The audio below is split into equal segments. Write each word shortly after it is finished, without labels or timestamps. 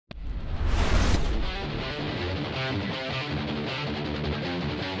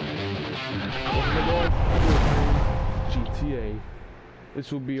GTA.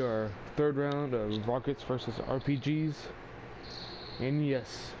 This will be our third round of Rockets versus RPGs. And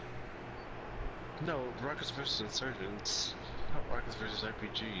yes. No, Rockets versus Insergents. Not Rockets versus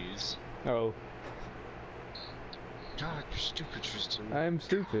RPGs. Oh. God, you're stupid, Tristan. I am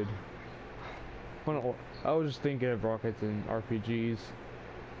stupid. Well, I was just thinking of Rockets and RPGs.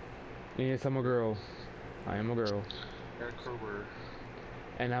 And yes, I'm a girl. I am a girl. Eric Krober.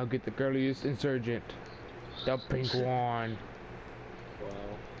 And I'll get the girliest insurgent. The pink one. Wow.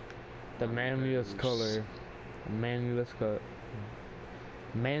 The manliest color. Manliest color.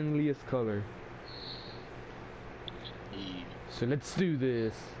 Manliest color. E. So let's do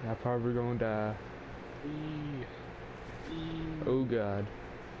this. I'm probably gonna die. E. E. Oh god.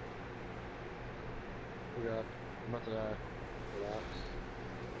 Oh god. I'm about to die. Relax.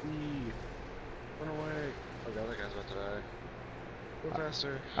 E. Run away. Oh god, that guy's about to die. Go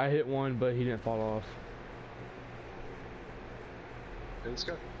faster. I hit one, but he didn't fall off. Hey, this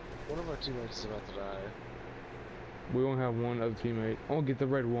guy. One of our teammates is about to die. We won't have one other teammate. I'll get the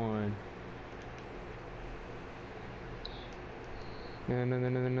red one. No, no, no,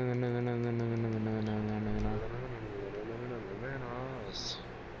 no, no, no, no, no, no, no, no, no, no, no, no, no.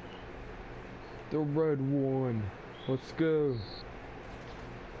 The red one. Let's go.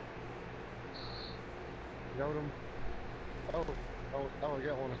 Got him. Oh, I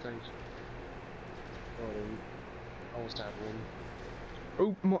got one, I think. Oh, I didn't. Almost had one.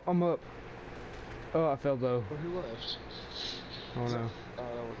 Oh, I'm up. Oh, I fell though. Oh, who left? Oh no. Oh,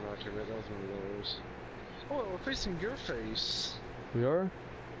 that wasn't our teammate, that was one of theirs. Oh, we're facing your face. We are?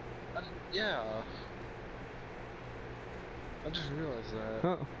 Yeah. I just realized that.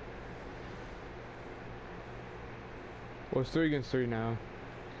 Huh. Well, it's 3 against 3 now.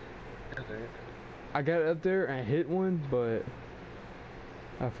 I think. I got up there and I hit one, but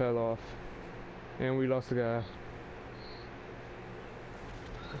I fell off. And we lost a guy.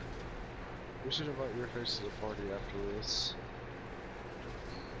 We should invite your face to the party after this.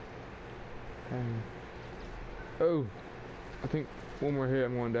 Oh, I think one more hit,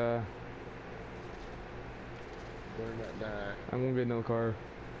 I'm gonna die. Better not die. I'm gonna get another car.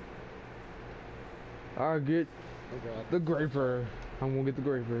 I'll get Oh god. the graper. I'm gonna get the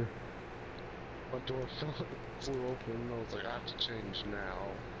graper. My door flew open and I was like, I have to change now.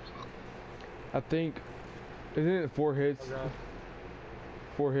 I think, isn't it 4 hits? Oh god.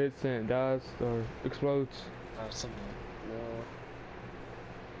 4 hits and it dies or explodes? Something. No.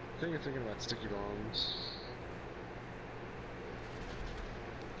 I think you're thinking about sticky bombs.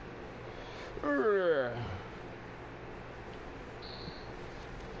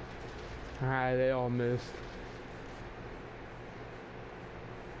 Alright, they all missed.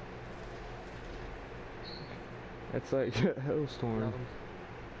 That's like a hailstorm. Got him.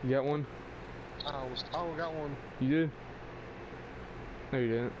 You got one? I got one. You did? No, you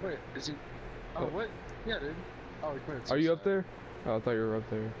didn't. Wait, is he? Oh, what? Yeah, dude. Oh, he committed suicide. Are you up there? Oh, I thought you were up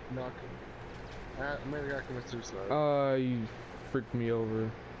there. No, I made a guy commit suicide. You freaked me over.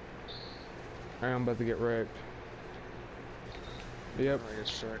 I'm about to get wrecked. Yep. I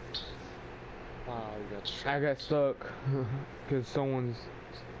get wrecked. Ah, you got wrecked. I got stuck because someone's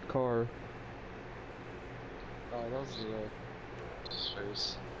car. Oh, that was his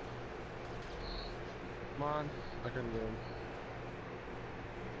face. Come on, I couldn't do him.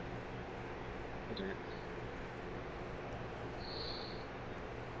 I did.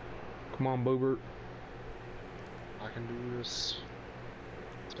 Come on, Boobert. I can do this.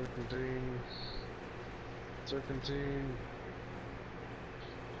 Serpentine. Serpentine.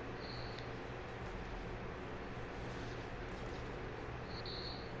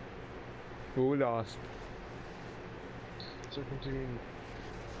 Oh, we lost. Serpentine.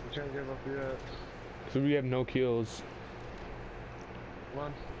 We can't give up yet. So we have no kills. Come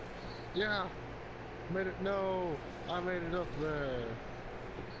on. Yeah! Made it. No! I made it up there.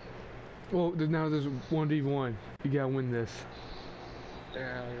 Well, now there's 1v1. You gotta win this.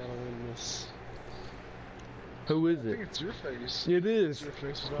 Yeah, I gotta win this. Who is I think it? it's your face. It is. It's your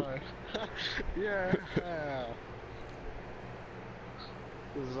face is mine. Yeah.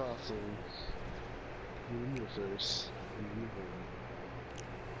 This is awesome. In your face.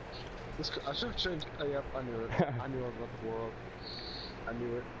 I should have changed. Yep, I knew it. I knew I was about to blow up. I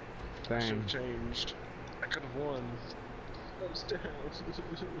knew it. I should have changed. I could have won. I was down.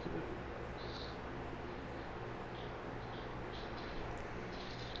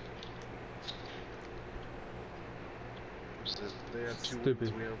 They have 2 Stupid.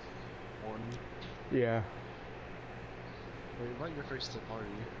 wins, we have 1. Yeah. Wait, invite your face to the party.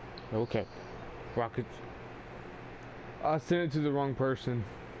 Okay. Rockets. I sent it to the wrong person.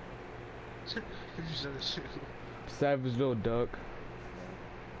 Who you sent it to? Savage little duck.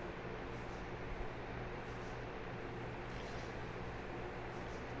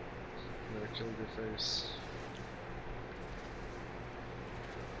 I'm gonna kill your face.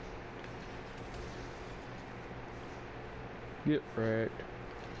 Get wrecked.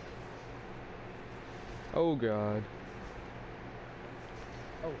 Oh god.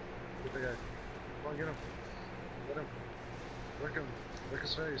 Oh, get the guy. Come on, get him. Get him. Wreck him. Wreck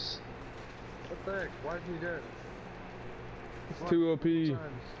his face. What the heck? Why isn't he dead? It's too OP. Come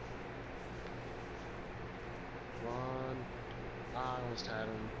on. Ah, I almost had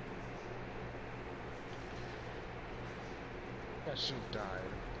him. That should have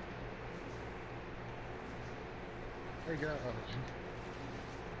died. Hey, go.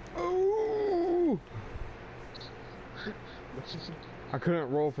 Oh! I couldn't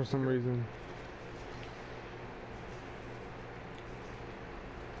roll for some reason.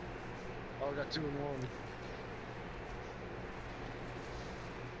 Oh, I got 2 in 1.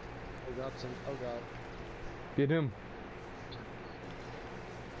 Oh, got some. Oh, God. Get him.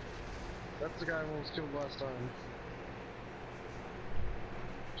 That's the guy I almost killed last time.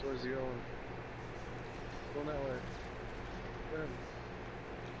 So where's he going? Going that way. Get him.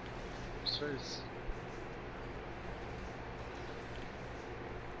 His face.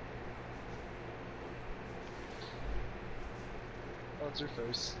 Oh, it's your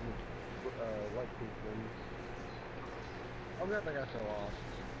face. White pink one. I'm glad that guy fell off.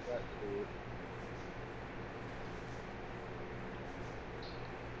 That's cool.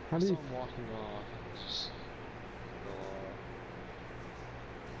 How do I you... saw him walking off. Just fell off.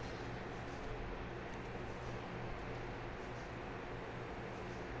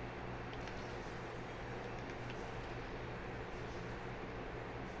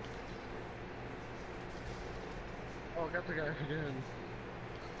 Oh, I got the guy again.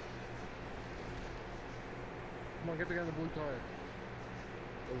 Come on, get the guy in the blue car.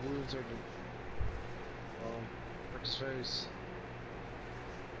 The blue insurgent. Wreck his face.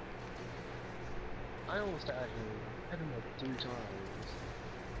 I almost had him. I had him like 3 times.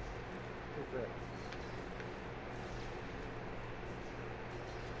 Look at that.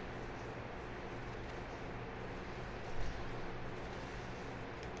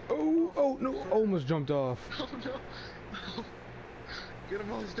 Oh, oh no, almost jumped off. Oh no! Get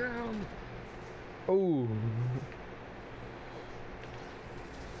him all down! Oh.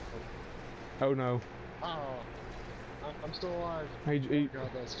 Oh no. Oh, I'm still alive. Hey, Oh god,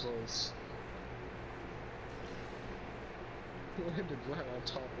 that's close. He landed right on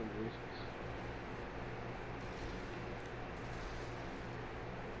top of me.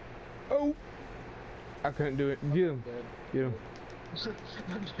 Oh! I couldn't do it. Get him. Dead. Get him.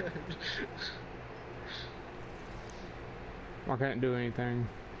 I'm dead. I can't do anything.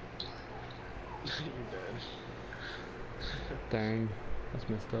 You're dead. Dang. That's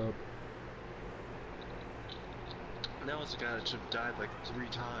messed up. Now it's a guy that should have died like 3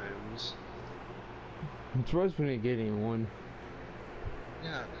 times. I'm surprised we didn't get anyone.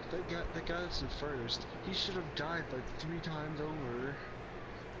 Yeah, that guy that's in first, he should have died like 3 times over.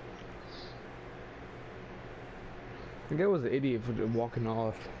 The guy was an idiot for walking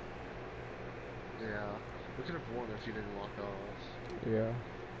off. Yeah, we could have won if he didn't walk off. Yeah.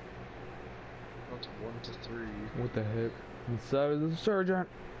 Not 1 to 3. What the heck? Inside the sergeant.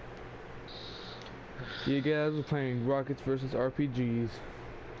 You guys were playing rockets versus RPGs. Wait,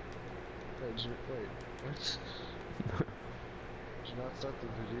 what? Did you not start the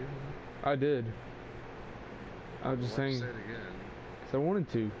video? I did. I was just Why'd you saying. say it again? 'Cause I wanted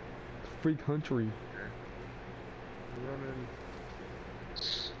to. It's a free country.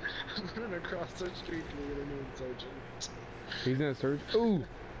 I'm running across the street to get a new insurgent. He's in a surge. Ooh!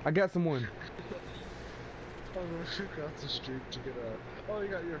 I got someone. I'm running across the street to get a... Oh, you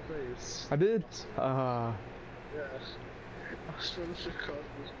got your face. I did. Yeah. I was running across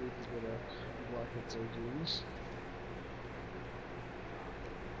the street to get a black insurgent.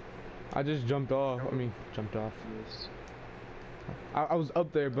 I just jumped off. I mean, jumped off. Yes. I was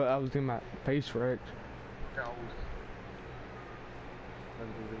up there, but I was getting my face wrecked. Ow. I'm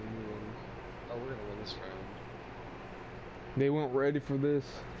gonna get a new one. Oh, we're gonna win this round. They weren't ready for this.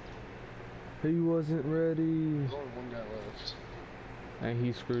 He wasn't ready. There's only one guy left. And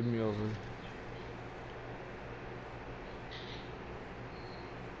he screwed me over.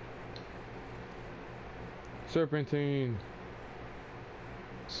 Serpentine.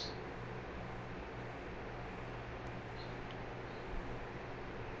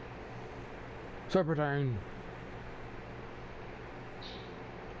 Serpentine.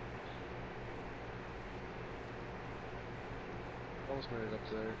 Almost made it up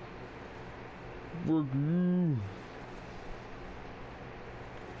there. Fuck you.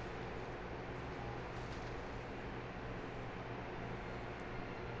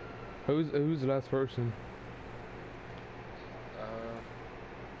 Who's the last person?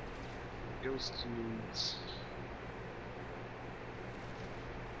 Ghost dudes.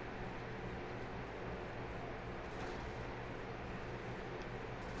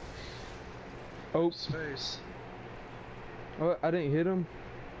 Oh, Space. oh, I didn't hit him.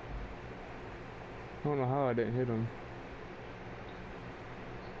 I don't know how I didn't hit him.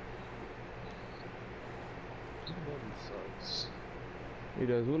 Sucks. He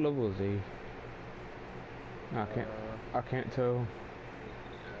does. What level is he? I can't tell. Yeah,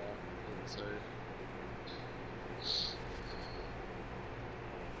 I would say.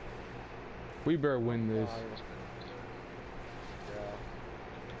 We better win this. Yeah.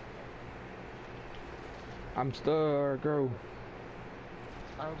 I'm stuck, girl.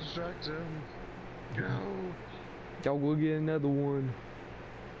 I'll distract him. Go. Y'all will get another one.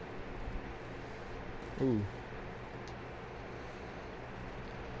 Ooh.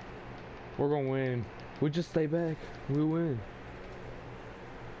 We're gonna win. We just stay back. We win.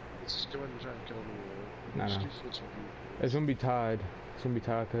 Let's just go ahead and try and kill him. No. It's gonna be tied. It's gonna be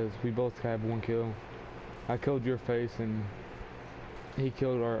tied because we both have one kill. I killed your face and he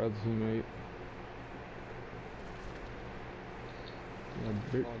killed our other teammate. Oh,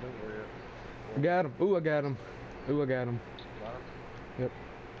 don't worry. I got him. Ooh, I got him. Ooh, I got him. Got him? Yep.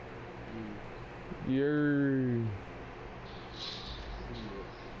 Yay.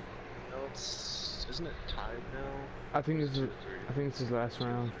 No, isn't it tied now? I think this is last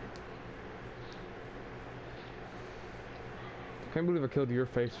round. Can't believe I killed your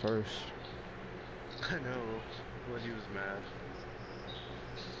face first. I know. When he was mad.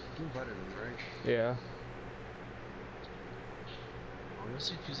 You invited him, right? Yeah. I wanna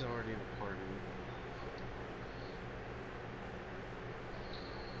see if he's already in a party.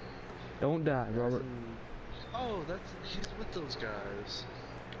 Don't die, Robert. Oh, he's with those guys.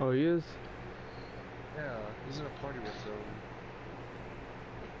 Oh, he is? Yeah, he's in a party with them.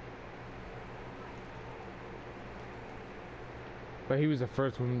 But he was the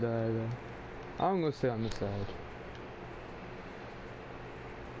first one to die, though. I'm gonna stay on this side.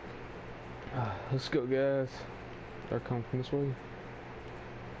 Let's go, guys. They're coming from this way. You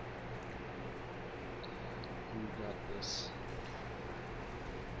got this.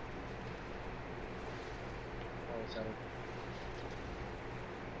 Oh, it's out of...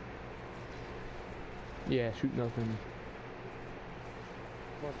 Yeah, shoot nothing.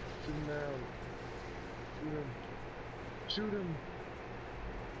 Come on, shoot him down. Shoot him. Shoot him.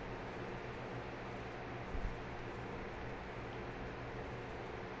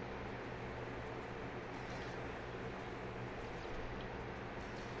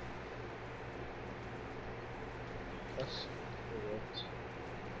 That's correct.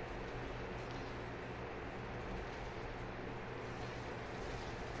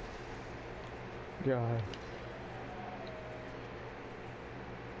 God.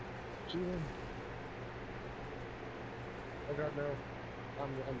 Shoot him. Oh god, no.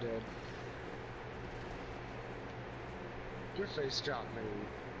 I'm dead. Your face got me.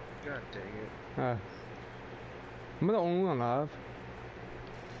 God dang it. I'm the only one alive.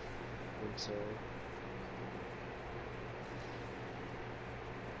 I think so.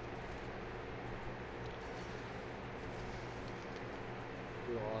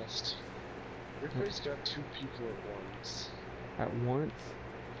 We lost. Your face got 2 people at once. At once?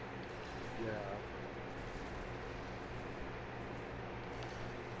 Yeah.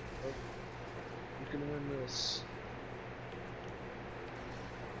 Oh, you can win this.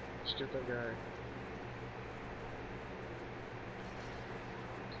 Just get that guy.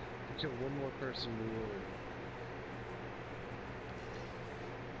 Kill one more person, we win.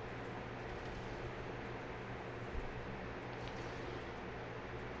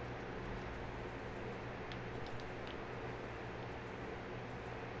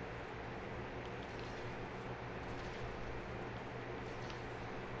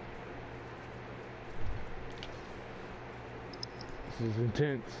 This is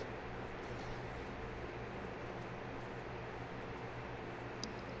intense.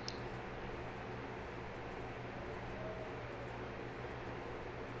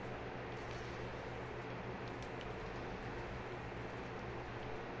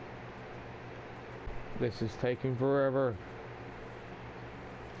 This is taking forever.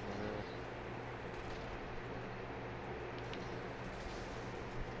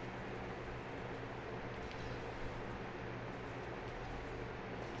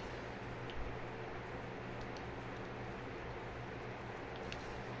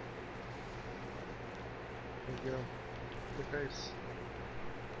 Get him. Good face.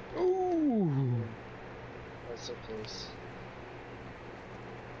 Ooh! That's so close.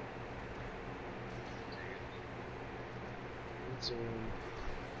 It's a win.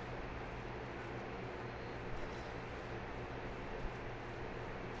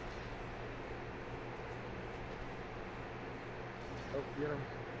 Oh, get him.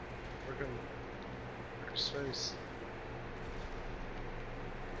 We're gonna work his face.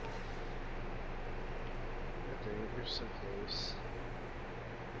 Okay, you're so close.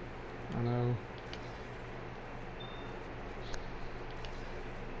 I know.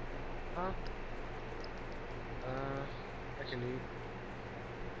 Huh? I can eat.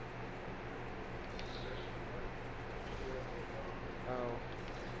 Oh.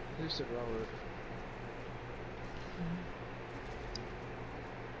 Who said Robert?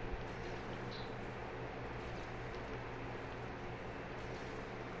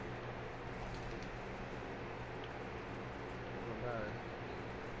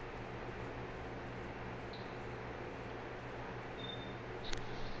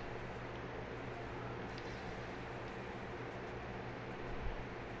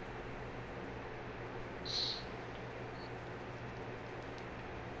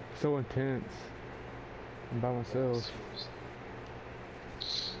 So intense. I'm by myself.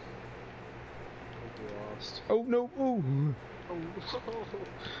 Lost. Oh no! Ooh! Oh,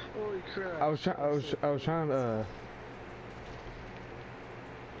 holy crap! I was trying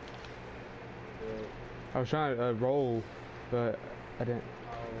to roll, but I didn't.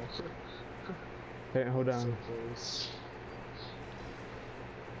 Oh. I didn't hold down. So close.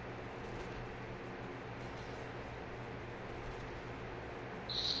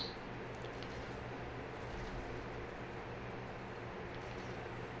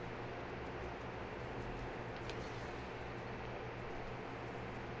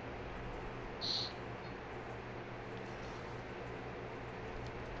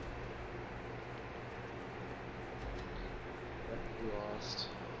 We lost.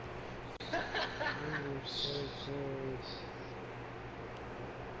 We were so close.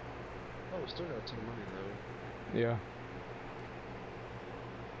 Oh, we still got a ton of money though. Yeah.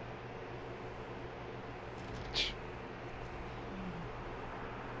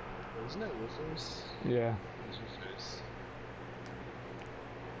 Isn't that your face? Yeah. That's your face.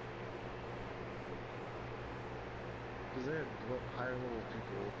 Because they had higher level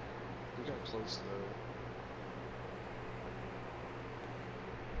people. We got close though.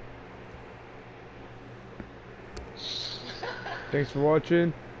 Thanks for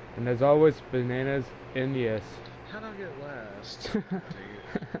watching, and as always, bananas in the S. How'd I get last? Dang